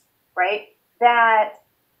adults, right, that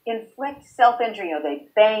inflict self-injury. They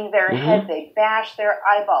bang their head, they bash their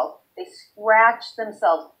eyeballs, they scratch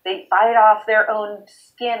themselves, they bite off their own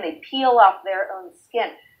skin, they peel off their own skin.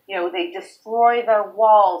 They destroy their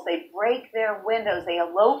walls, they break their windows, they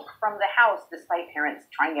elope from the house despite parents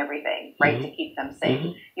trying everything, right, to keep them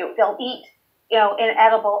safe. They'll eat,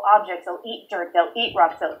 inedible objects, they'll eat dirt, they'll eat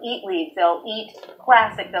rocks, they'll eat leaves, they'll eat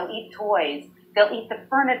plastic, they'll eat toys. They'll eat the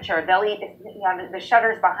furniture. They'll eat the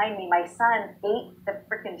shutters behind me. My son ate the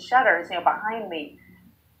freaking shutters, behind me.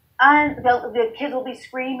 And the kids will be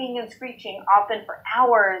screaming and screeching, often for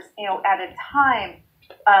hours, at a time.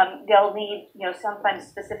 They'll need, sometimes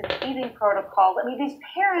specific feeding protocols. I mean, these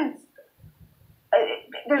parents,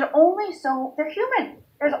 they're human.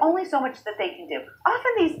 There's only so much that they can do.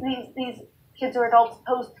 Often these kids or adults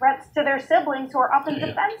pose threats to their siblings who are often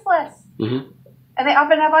defenseless. And they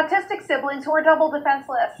often have autistic siblings who are double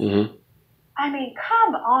defenseless. I mean,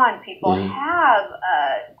 come on, people. Have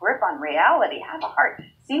a grip on reality. Have a heart.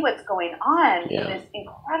 See what's going on in this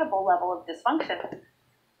incredible level of dysfunction.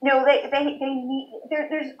 They need.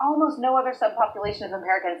 There's almost no other subpopulation of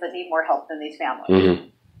Americans that need more help than these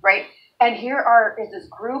families, right? And here is this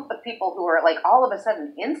group of people who are like all of a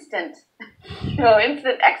sudden instant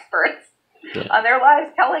experts on their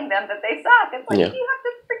lives, telling them that they suck. It's like, you have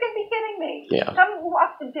to freaking be kidding me. Come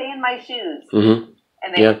walk the day in my shoes.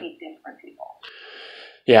 And they would be different people.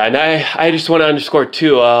 Yeah, and I just want to underscore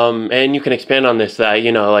too, and you can expand on this, that,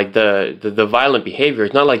 like the violent behavior,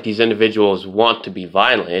 it's not like these individuals want to be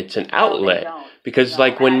violent. It's an outlet. Because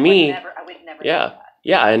like when I would never do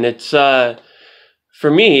that. And it's, for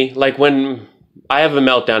me, like when I have a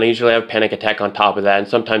meltdown, I usually have a panic attack on top of that, and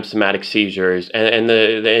sometimes somatic seizures, and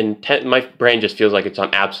the intent, my brain just feels like it's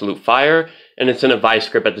on absolute fire, and it's in a vice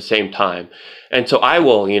grip at the same time. And so I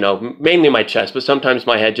will, mainly my chest, but sometimes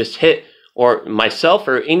my head just hit, or myself,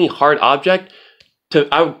 or any hard object,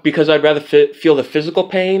 because I'd rather feel the physical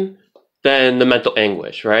pain than the mental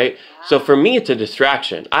anguish, right? So for me, it's a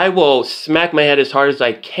distraction. I will smack my head as hard as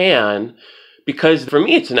I can, because for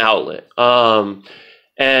me, it's an outlet.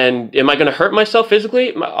 And am I going to hurt myself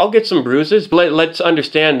physically? I'll get some bruises. But let's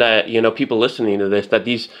understand that, people listening to this, that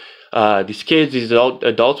these kids, these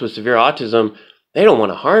adults with severe autism, they don't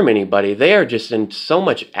want to harm anybody. They are just in so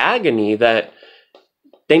much agony that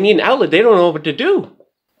they need an outlet. They don't know what to do.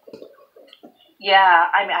 Yeah,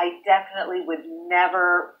 I mean, I definitely would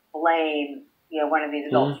never blame, one of these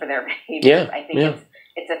adults for their behaviors. I think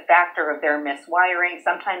it's a factor of their miswiring.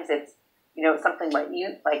 Sometimes it's, something like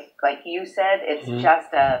you said, it's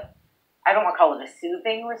just I don't want to call it a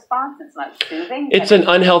soothing response. It's not soothing. It's an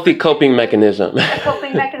unhealthy coping mechanism. A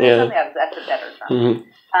coping mechanism, that's a better term.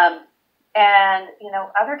 And,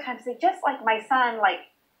 other times they just, like my son,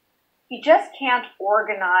 he just can't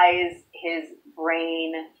organize his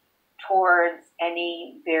brain towards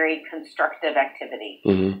any very constructive activity.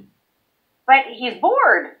 But he's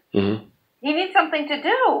bored. He needs something to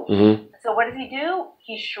do. So what does he do?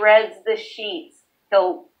 He shreds the sheets.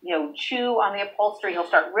 He'll, chew on the upholstery. He'll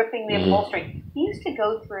start ripping the upholstery. He used to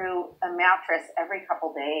go through a mattress every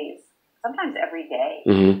couple days, sometimes every day.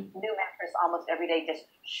 New mattress almost every day, just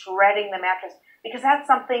shredding the mattress, because that's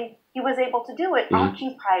something he was able to do. It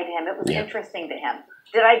occupied him. It was interesting to him.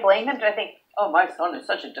 Did I blame him? Did I think, oh, my son is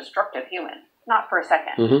such a destructive human? Not for a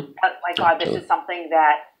second. But my God, this is something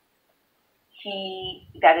that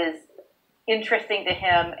is interesting to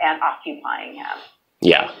him and occupying him.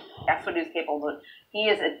 Yeah. That's what he's capable of. He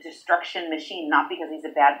is a destruction machine, not because he's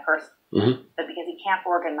a bad person, but because he can't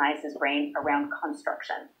organize his brain around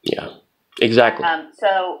construction. Yeah, exactly.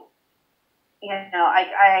 So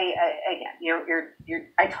I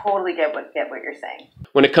totally get what you're saying.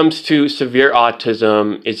 When it comes to severe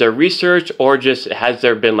autism, is there research or just has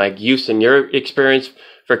there been like use in your experience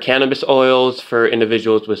for cannabis oils for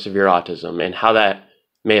individuals with severe autism and how that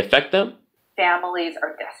may affect them? Families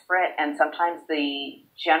are desperate, and sometimes the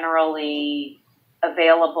generally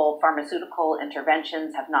available pharmaceutical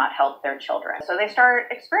interventions have not helped their children. So they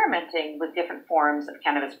start experimenting with different forms of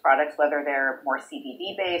cannabis products, whether they're more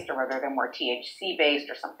CBD based or whether they're more THC based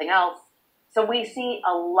or something else. So we see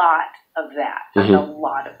a lot of that, a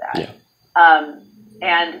lot of that. Yeah.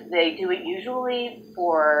 And they do it usually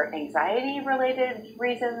for anxiety-related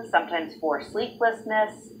reasons, sometimes for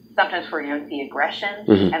sleeplessness, sometimes for the aggression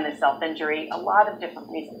and the self-injury, a lot of different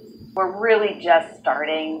reasons. We're really just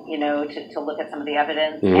starting, to look at some of the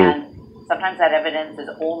evidence, and sometimes that evidence is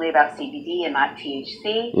only about CBD and not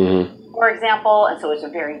THC, for example, and so it's a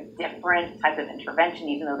very different type of intervention,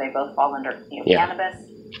 even though they both fall under cannabis.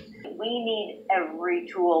 We need every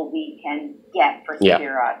tool we can get for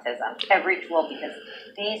severe autism. Every tool, because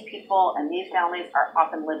these people and these families are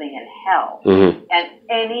often living in hell. And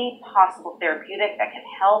any possible therapeutic that can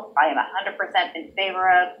help, I am 100% in favor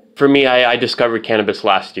of. For me, I discovered cannabis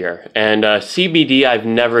last year. And CBD, I've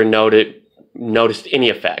never noticed any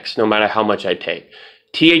effects, no matter how much I take.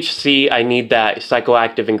 THC, I need that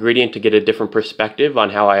psychoactive ingredient to get a different perspective on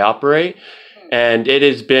how I operate. And it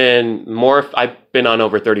has been I've been on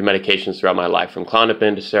over 30 medications throughout my life, from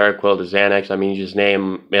Klonopin to Seroquel to Xanax. I mean, you just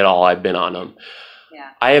name it all, I've been on them.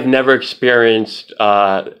 Yeah. I have never experienced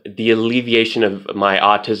the alleviation of my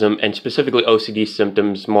autism and specifically OCD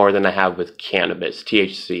symptoms more than I have with cannabis,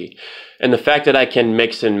 THC. And the fact that I can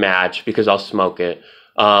mix and match, because I'll smoke it,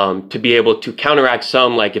 to be able to counteract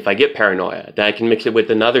some, like if I get paranoia, then I can mix it with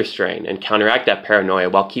another strain and counteract that paranoia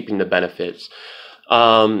while keeping the benefits.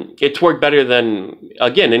 It's worked better than,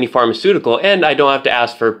 again, any pharmaceutical, and I don't have to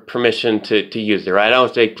ask for permission to use it, right? I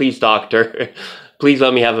don't say, please, doctor, please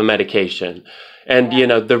let me have a medication. And,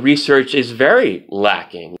 the research is very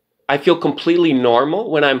lacking. I feel completely normal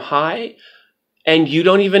when I'm high, and you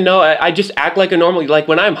don't even know. I just act like a normal, like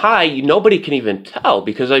when I'm high, nobody can even tell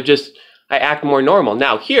because I act more normal.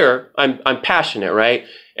 Now here, I'm passionate, right?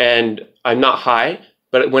 And I'm not high,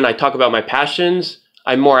 but when I talk about my passions,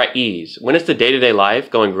 I'm more at ease. When it's the day-to-day life,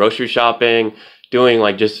 going grocery shopping, doing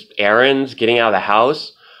like just errands, getting out of the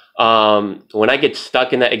house, when I get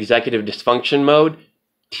stuck in that executive dysfunction mode,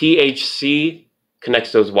 THC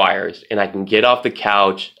connects those wires and I can get off the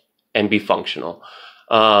couch and be functional.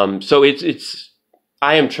 So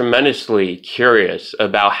I am tremendously curious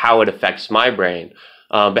about how it affects my brain,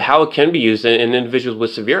 but how it can be used in individuals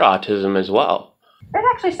with severe autism as well. There's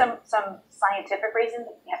actually some scientific reason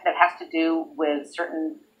that has to do with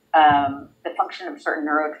certain the function of certain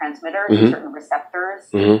neurotransmitters and certain receptors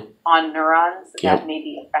on neurons that may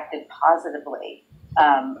be affected positively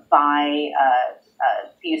by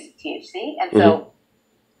the use of THC, and so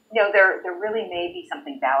there really may be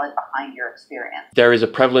something valid behind your experience. There is a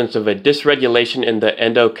prevalence of a dysregulation in the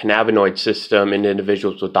endocannabinoid system in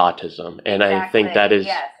individuals with autism, and I think that is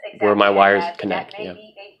where my wires connect. That may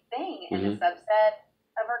be a thing in a subset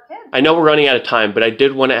of our kids. I know we're running out of time, but I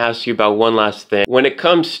did want to ask you about one last thing. When it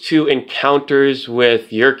comes to encounters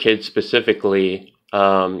with your kids specifically,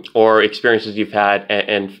 or experiences you've had,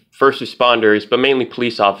 and first responders, but mainly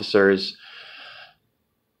police officers,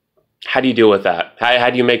 how do you deal with that? How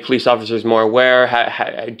do you make police officers more aware?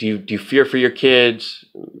 How do you fear for your kids?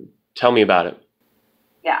 Tell me about it.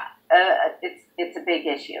 Yeah, it's a big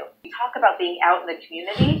issue. We talk about being out in the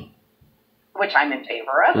community, which I'm in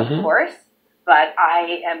favor of course, but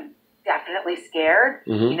I am definitely scared,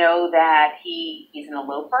 that he's an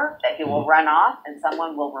eloper, that he will run off and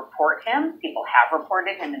someone will report him. People have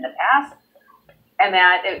reported him in the past. And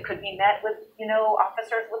that it could be met with,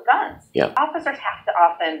 officers with guns. Yeah. Officers have to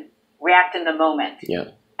often react in the moment. Yeah.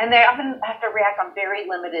 And they often have to react on very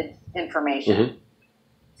limited information.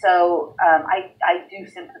 So I do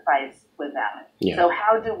sympathize with them. Yeah. So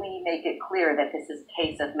how do we make it clear that this is a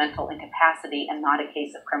case of mental incapacity and not a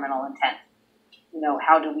case of criminal intent?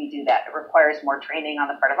 How do we do that? It requires more training on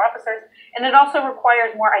the part of officers, and it also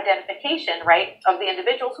requires more identification, right, of the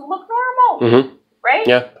individuals who look normal, right?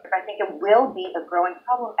 Yeah. I think it will be a growing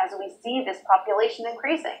problem as we see this population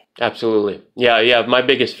increasing. Absolutely. Yeah. My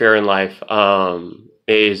biggest fear in life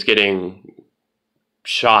is getting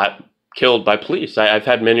killed by police. I've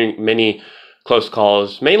had many close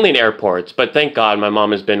calls, mainly in airports, but thank God my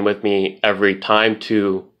mom has been with me every time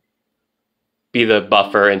to be the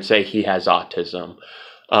buffer and say he has autism.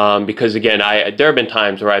 Because again, there have been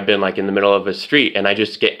times where I've been like in the middle of a street and I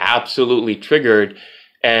just get absolutely triggered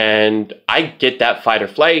And I get that fight or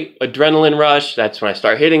flight adrenaline rush. That's when I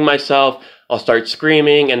start hitting myself. I'll start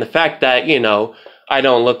screaming. And the fact that, you know, I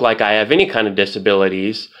don't look like I have any kind of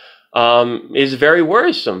disabilities is very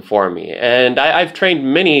worrisome for me. And I've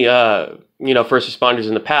trained many, you know, first responders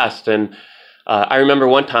in the past. And I remember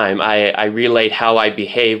one time I relayed how I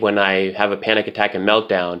behave when I have a panic attack and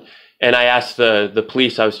meltdown. And I asked the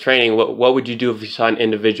police I was training, what would you do if you saw an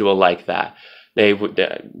individual like that?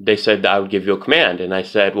 They said that I would give you a command. And I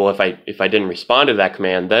said, well, if I didn't respond to that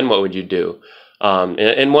command, then what would you do?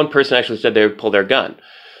 And one person actually said they would pull their gun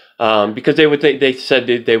because they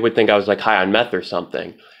said they would think I was like high on meth or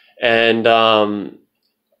something. And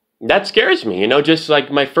that scares me, you know, just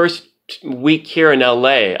like my first week here in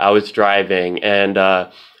LA, I was driving and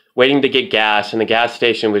waiting to get gas, and the gas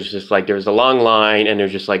station was just like, there was a long line and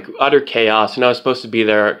there's just like utter chaos. And I was supposed to be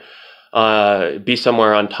there, be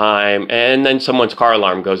somewhere on time. And then someone's car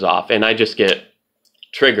alarm goes off and I just get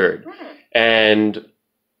triggered. And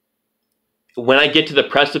when I get to the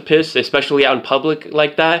precipice, especially out in public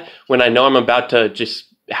like that, when I know I'm about to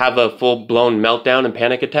just have a full-blown meltdown and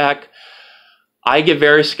panic attack, I get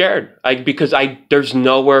very scared because there's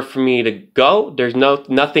nowhere for me to go. There's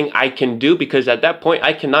nothing I can do because at that point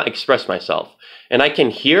I cannot express myself. And I can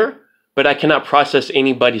hear, but I cannot process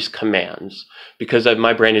anybody's commands because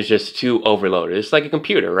my brain is just too overloaded. It's like a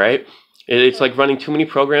computer, right? It's like running too many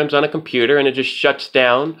programs on a computer and it just shuts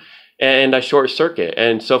down and I short circuit.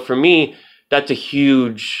 And so for me, that's a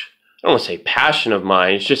huge, I don't want to say passion of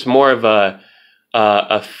mine. It's just more of a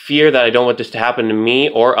fear that I don't want this to happen to me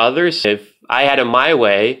or others. If I had it my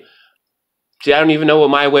way, see, I don't even know what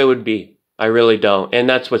my way would be. I really don't. And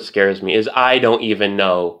that's what scares me, is I don't even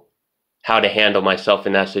know how to handle myself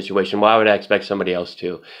in that situation. Why would I expect somebody else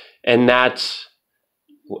to? And that's,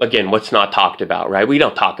 again, what's not talked about, right? We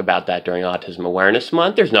don't talk about that during Autism Awareness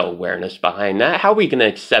Month. There's no awareness behind that. How are we going to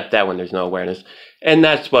accept that when there's no awareness? And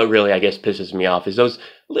that's what really, I guess, pisses me off, is those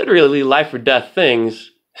literally life or death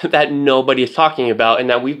things that nobody is talking about and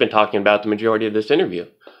that we've been talking about the majority of this interview.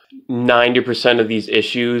 90% of these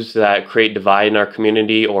issues that create divide in our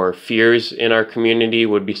community or fears in our community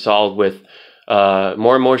would be solved with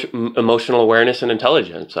more emotional awareness and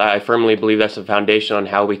intelligence. I firmly believe that's the foundation on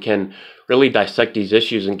how we can really dissect these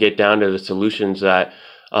issues and get down to the solutions that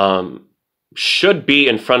should be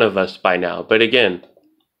in front of us by now. But again,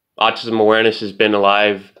 autism awareness has been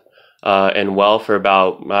alive and well for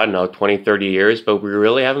about, I don't know, 20, 30 years, but we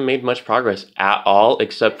really haven't made much progress at all,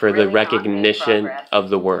 except for the recognition of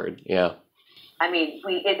the word. Yeah. I mean,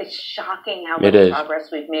 it is shocking how much progress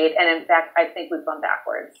we've made. And in fact, I think we've gone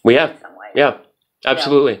backwards. We have. In some ways. Yeah,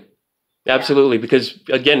 absolutely. Yeah. Absolutely. Because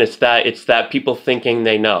again, it's that people thinking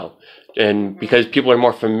they know. And because people are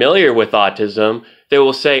more familiar with autism, they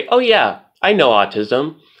will say, oh yeah, I know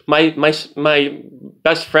autism. My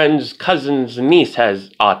best friend's cousin's niece has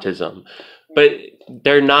autism, but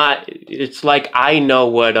they're not. It's like, I know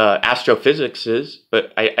what astrophysics is,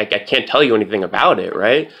 but I can't tell you anything about it,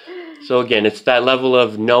 right? So again, it's that level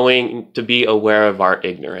of knowing, to be aware of our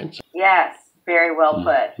ignorance. Yes, very well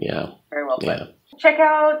put. Yeah, very well put. Yeah. Check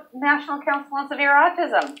out National Council on Severe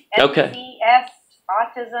Autism. Okay.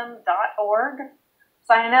 ncsautism.org.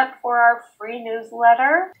 Sign up for our free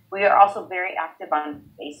newsletter. We are also very active on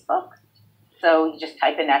Facebook. So you just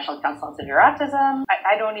type in National Council on Severe Autism.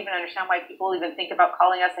 I don't even understand why people even think about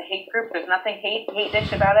calling us a hate group. There's nothing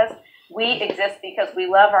hate-ish about us. We exist because we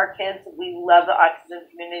love our kids. We love the autism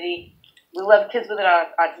community. We love kids with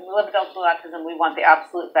autism. We love adults with autism. We want the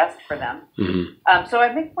absolute best for them. Mm-hmm. So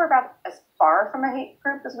I think we're about as far from a hate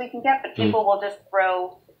group as we can get, but people will just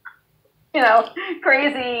throw,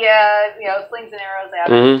 crazy, slings and arrows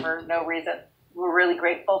at us for no reason. We're really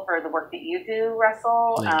grateful for the work that you do,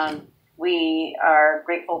 Russell. We are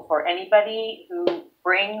grateful for anybody who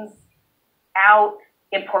brings out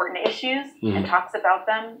important issues and talks about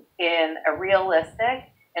them in a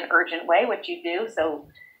realistic and urgent way, which you do. So,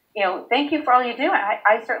 thank you for all you do.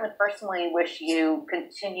 I certainly personally wish you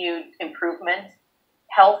continued improvement,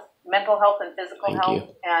 health, mental health and physical health,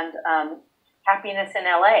 and happiness in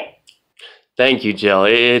LA. Thank you, Jill.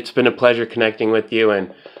 It's been a pleasure connecting with you,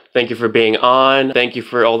 and thank you for being on. Thank you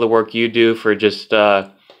for all the work you do, for just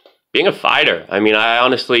being a fighter. I mean, I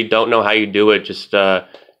honestly don't know how you do it, just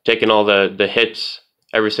taking all the hits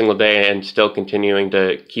every single day and still continuing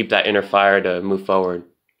to keep that inner fire to move forward.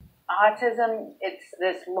 Autism, it's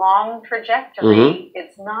this long trajectory.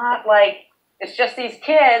 It's not like it's just these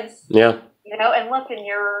kids. Yeah. And look, and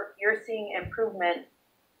you're seeing improvement,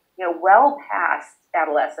 well past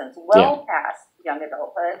adolescence, past young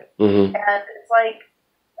adulthood. And it's like,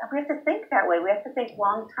 we have to think that way. We have to think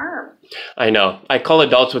long term. I know. I call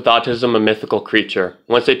adults with autism a mythical creature.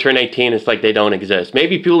 Once they turn 18, it's like they don't exist.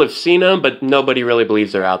 Maybe people have seen them, but nobody really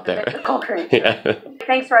believes they're out there. Mythical creature. Yeah.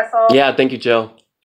 Thanks, Russell. Yeah, thank you, Jill.